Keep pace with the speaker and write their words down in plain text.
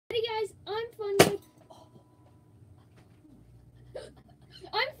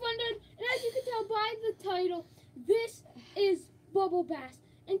title. This is Bubble Bass,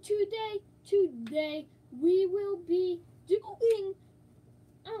 and today we will be doing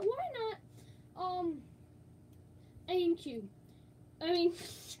why not A and Q. I mean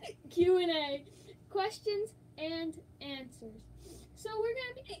Q&A, questions and answers. So we're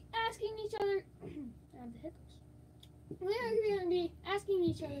gonna be asking each other. I have the hiccups. We're gonna be asking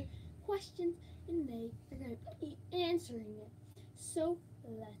each other questions, and they are gonna be answering it. So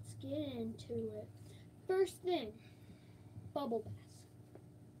let's get into it. First thing, Bubble Bass.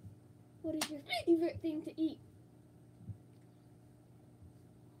 What is your favorite thing to eat?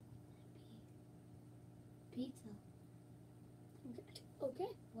 Pizza. Okay.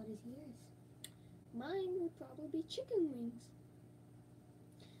 What is yours? Mine would probably be chicken wings.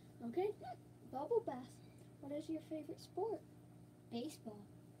 Okay. Bubble Bass. What is your favorite sport? Baseball.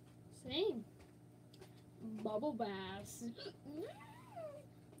 Same. Bubble Bass.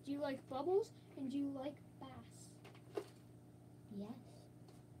 Do you like bubbles and do you like bass? Yes.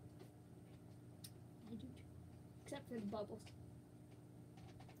 I do too. Except for the bubbles.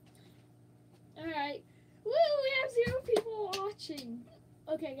 Alright. Woo, we have 0 people watching.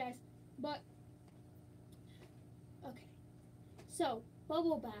 Okay, guys. But, okay. So,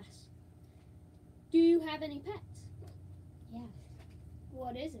 Bubble Bass. Do you have any pets? Yes.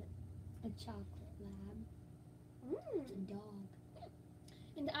 What is it? A chocolate lab. A dog.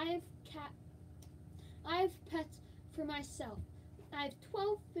 And I have pets for myself. I have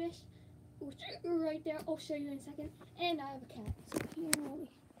 12 fish, which are right there. I'll show you in a second. And I have a cat. So here, let me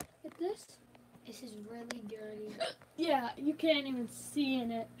get this. This is really dirty. Yeah, you can't even see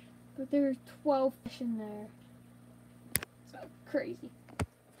in it. But there are 12 fish in there. So crazy.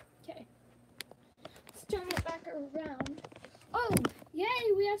 Okay. Let's turn it back around. Oh,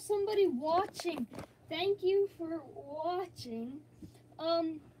 yay, we have somebody watching. Thank you for watching.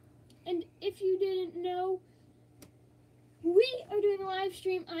 And if you didn't know, we are doing a live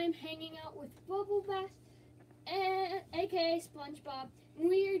stream. I'm hanging out with Bubble Bass, and aka SpongeBob.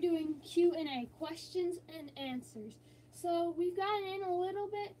 We are doing Q&A, questions and answers. So we've gotten in a little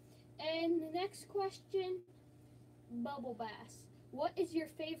bit, and the next question, Bubble Bass. What is your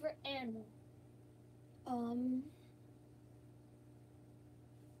favorite animal?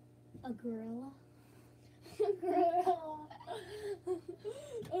 A gorilla. Gorilla.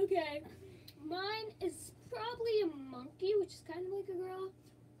 Okay. Mine is probably a monkey, which is kind of like a gorilla,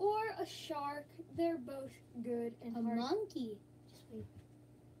 or a shark. They're both good and A hard. monkey. Just wait.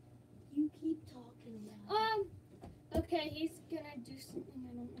 You keep talking about Okay, he's gonna do something,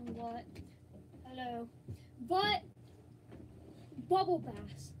 I don't know what. Hello. But, Bubble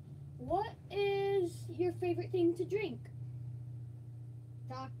Bass, what is your favorite thing to drink?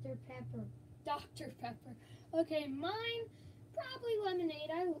 Dr. Pepper. Dr. Pepper. Okay, mine, probably lemonade.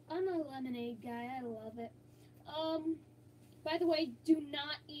 I'm a lemonade guy, I love it. By the way, do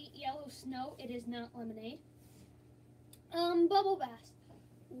not eat yellow snow, it is not lemonade. Bubble Bass,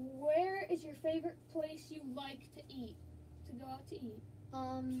 where is your favorite place you like to eat? To go out to eat?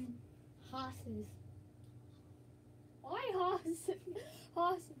 Hosses. Why Hoss?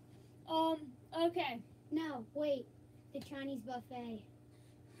 Hoss. Okay. No, wait. The Chinese buffet.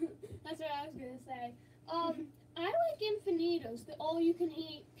 That's what I was gonna say. I like Infinitos, the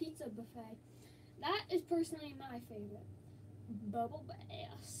all-you-can-eat pizza buffet. That is personally my favorite. Bubble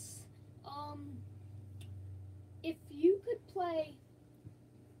Bass. If you could play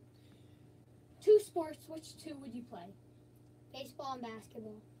 2 sports, which 2 would you play? Baseball and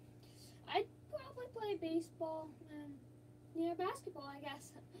basketball. I'd probably play baseball and basketball, I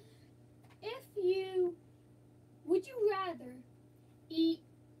guess. Would you rather eat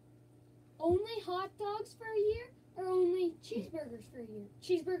only hot dogs for a year or only cheeseburgers for a year?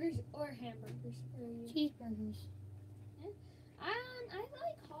 Cheeseburgers or hamburgers for a year? Cheeseburgers.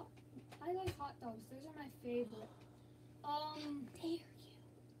 I like hot dogs. Those are my favorite. How dare you?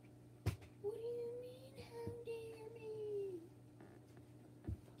 What do you mean, how dare me?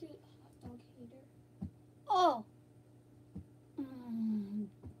 Dude, hot dog hater. Oh.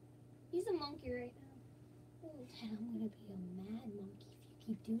 He's a monkey right now. And I'm gonna be a mad monkey if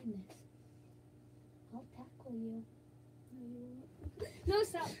you keep doing this. I'll tackle you. No, you won't. No,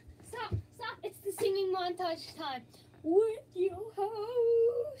 stop. Stop. Stop. It's the singing montage time with your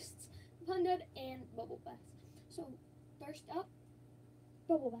hosts, Pundad and Bubble Bass. So, first up,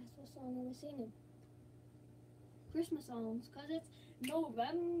 Bubble Bass, what song are we singing? Christmas songs, because it's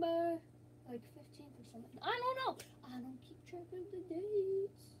November, like 15th or something. I don't know. I don't keep track of the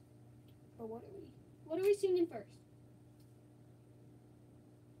dates. But what are we singing first?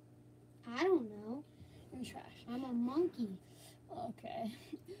 I don't know. You're trash. I'm a monkey. Okay.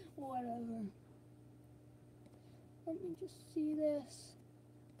 Whatever. Let me just see this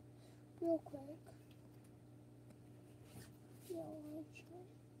real quick.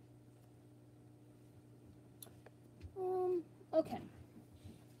 Okay.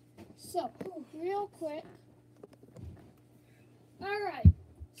 So, real quick. Alright,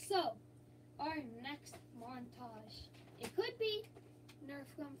 so, our next montage. It could be Nerf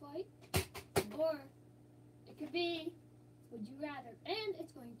gunfight, or it could be Would You Rather, and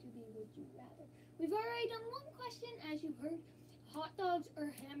it's going to be Would You Rather. We've already done one question, as you heard, hot dogs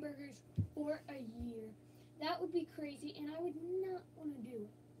or hamburgers for a year. That would be crazy, and I would not want to do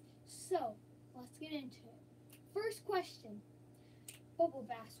it. So, let's get into it. First question, Bubble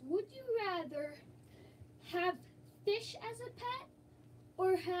Bass, would you rather have fish as a pet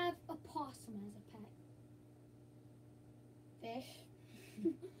or have a possum as a pet? Fish.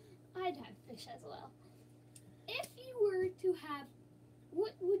 I'd have fish as well. If you were to have,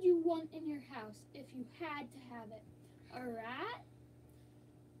 what would you want in your house if you had to have it? A rat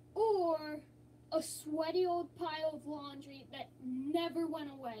or a sweaty old pile of laundry that never went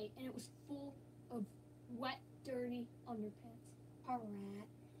away and it was full of wet, dirty underpants? A rat.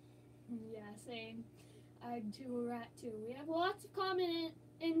 Yeah, same. I'd do a rat too. We have lots of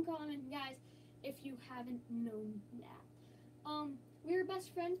in common, guys, if you haven't known that. We're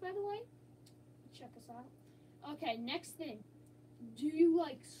best friends, by the way. Check us out. Okay, next thing. Do you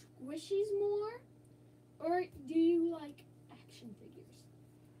like squishies more or do you like action figures?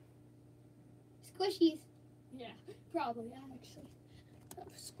 Squishies. Yeah, probably, actually.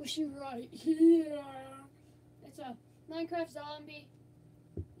 Squishy right here. It's a Minecraft zombie.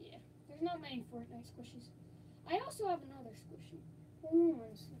 Yeah, there's not many Fortnite squishies. I also have another squishy. Hold on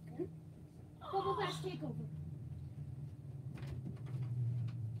 1 second. Bubble Bass takeover.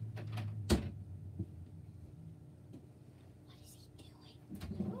 What is he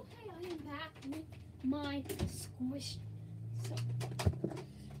doing? Okay, I am back with my squish. So,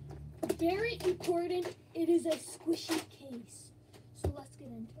 Garrett and Corden, it is a squishy case. So let's get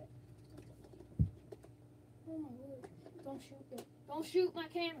into it. Oh my word. Don't shoot it. Don't shoot my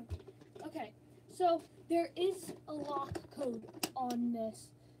camera. Okay, so there is a lock code on this.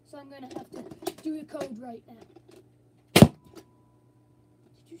 So I'm going to have to do the code right now. Did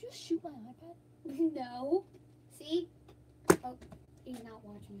you just shoot my iPad? No. See? Oh, he's not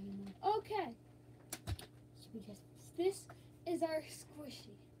watching anymore. Okay. Should we just... This is our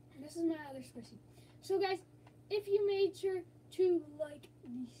squishy. This is my other squishy. So guys, if you made sure to like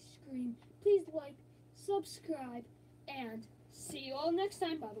the stream, please like, subscribe, and see you all next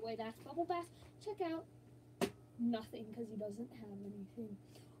time. By the way, that's Bubble Bass. Check out nothing because he doesn't have anything.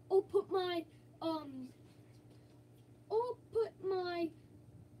 I'll put my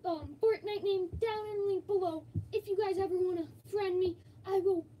Fortnite name down in the link below. If you guys ever want to friend me, I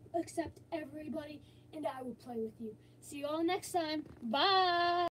will accept everybody and I will play with you. See you all next time. Bye.